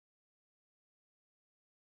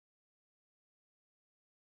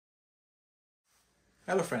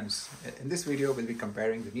Hello friends, in this video we'll be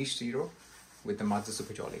comparing the Niche Zero with the Mazzer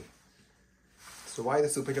Super Jolly. So why the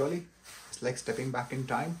Super Jolly? It's like stepping back in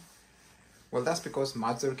time. Well, that's because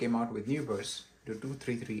Mazzer came out with new burrs, the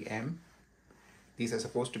 233M. These are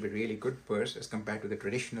supposed to be really good burrs as compared to the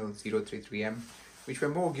traditional 033M, which were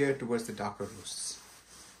more geared towards the darker roasts.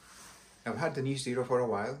 I've had the Niche Zero for a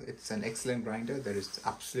while. It's an excellent grinder, there is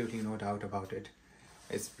absolutely no doubt about it.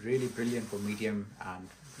 It's really brilliant for medium and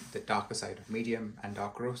the darker side of medium and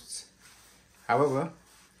dark roasts. However,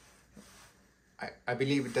 I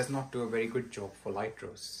believe it does not do a very good job for light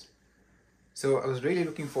roasts. So I was really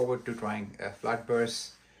looking forward to trying flat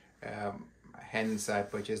burrs. Hence I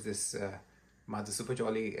purchased this Mazzer Super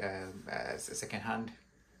Jolly as a second hand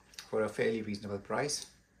for a fairly reasonable price.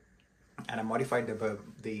 And I modified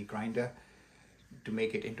the grinder to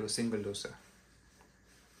make it into a single doser.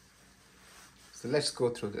 So let's go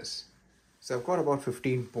through this. So I've got about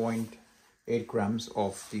 15.8 grams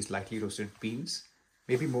of these lightly roasted beans,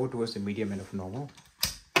 maybe more towards the medium end of normal.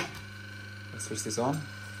 Let's switch this on.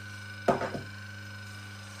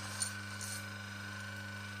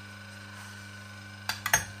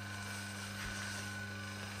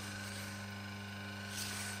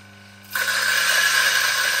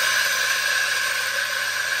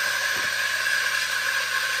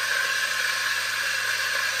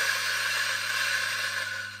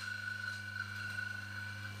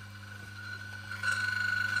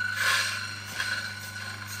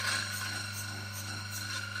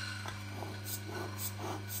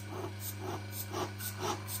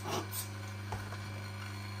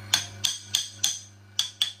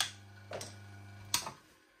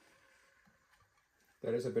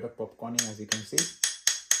 There is a bit of popcorning, as you can see.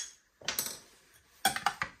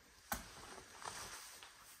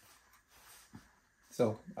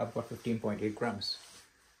 So I've got 15.8 grams.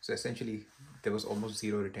 So essentially there was almost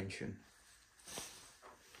zero retention.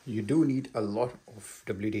 You do need a lot of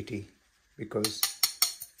WDT because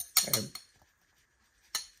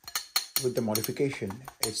with the modification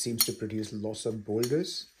it seems to produce lots of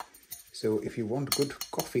boulders. So if you want good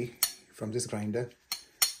coffee from this grinder,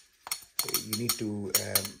 you need to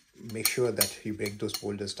make sure that you break those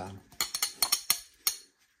boulders down.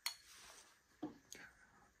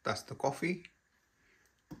 That's the coffee.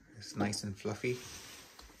 It's nice and fluffy.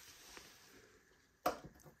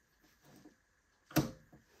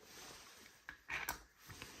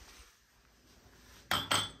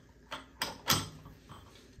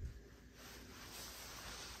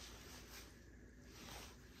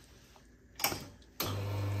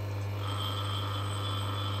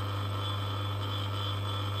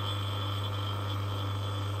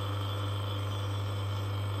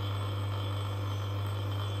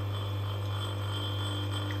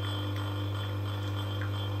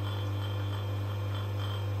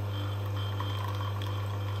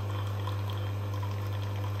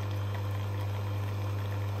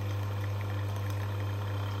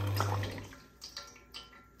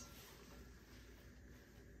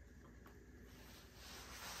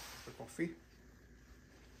 Coffee.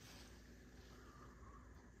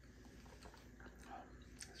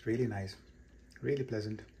 It's really nice, really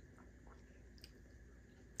pleasant.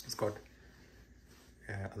 It's got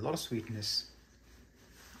a lot of sweetness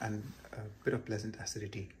and a bit of pleasant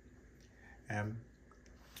acidity.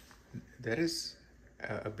 There is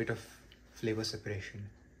a bit of flavor separation,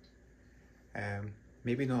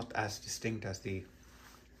 maybe not as distinct as the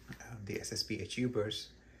SSP HU burrs,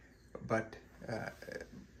 but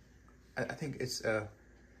I think it's a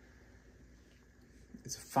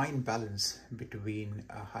fine balance between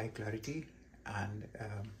a high clarity and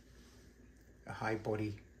a high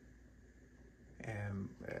body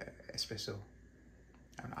espresso.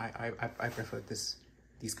 And I prefer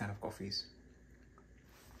these kind of coffees.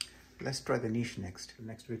 Let's try the Niche next.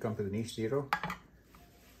 Next we come to the Niche Zero.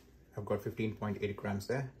 I've got 15.8 grams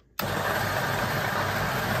there.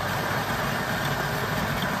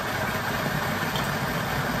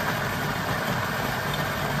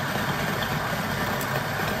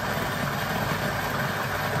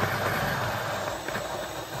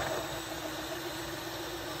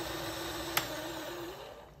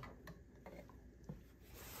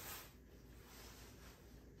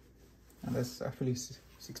 And there's actually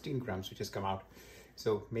 16 grams which has come out.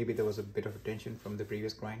 So maybe there was a bit of retention from the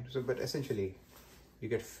previous grind. So, but essentially you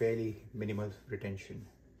get fairly minimal retention.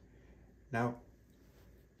 Now,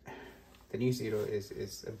 the Niche Zero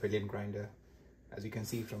is a brilliant grinder. As you can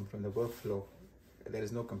see from the workflow, there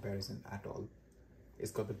is no comparison at all.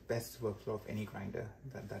 It's got the best workflow of any grinder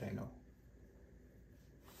that I know.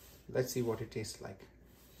 Let's see what it tastes like.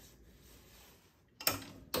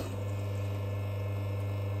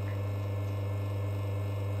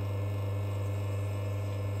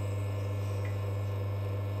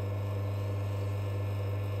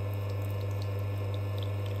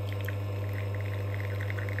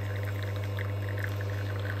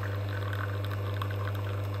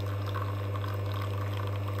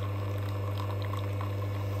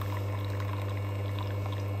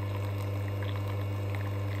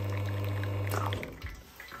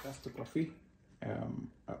 that's the coffee.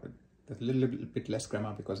 There's a little bit less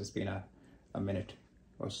crema because it's been a minute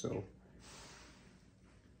or so.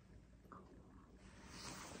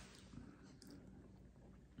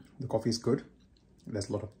 The coffee is good. There's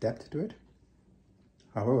a lot of depth to it.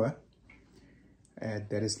 However,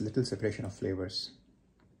 there is little separation of flavors.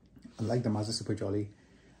 Unlike the Mazzer Super Jolly,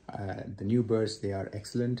 the new burrs, they are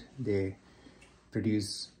excellent. They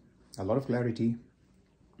produce a lot of clarity,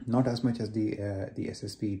 not as much as the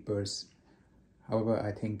SSP burrs. However,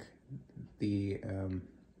 I think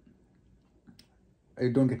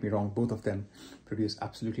don't get me wrong, both of them produce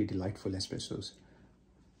absolutely delightful espressos.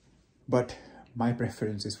 But my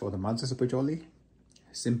preference is for the Mazzer Super Jolly,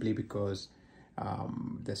 simply because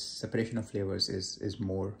the separation of flavors is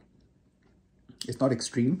more, it's not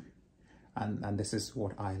extreme, and this is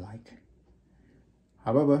what I like.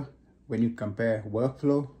 However, when you compare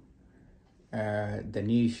workflow, the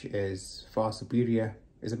niche is far superior.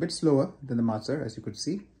 It's a bit slower than the Mazzer, as you could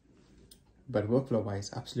see, but workflow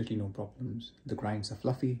wise, absolutely no problems. The grinds are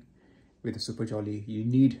fluffy. With the Super Jolly, you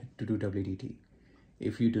need to do WDT.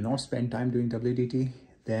 If you do not spend time doing WDT,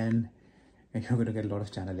 then you're going to get a lot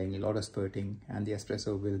of channeling, a lot of spurting, and the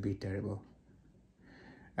espresso will be terrible.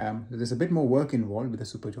 There's a bit more work involved with the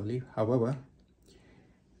Super Jolly. However,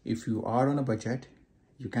 if you are on a budget,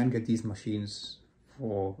 you can get these machines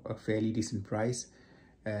for a fairly decent price.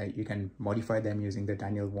 You can modify them using the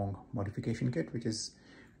Daniel Wong modification kit, which is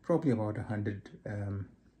probably about £100,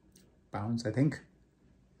 I think.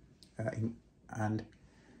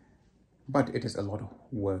 But it is a lot of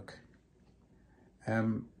work.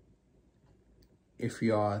 If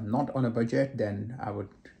you are not on a budget, then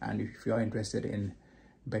and if you are interested in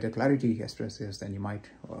better clarity espressos, then you might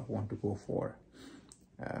want to go for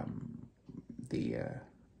the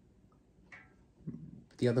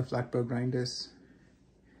other flat burr grinders.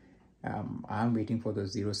 I'm waiting for the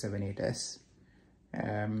 078S.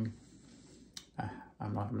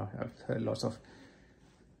 I've heard lots of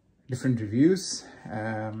different reviews,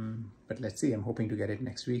 but let's see. I'm hoping to get it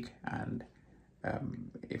next week, and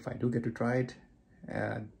if I do get to try it,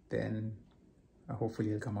 then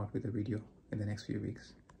hopefully I'll come out with a video in the next few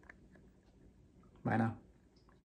weeks. Bye now.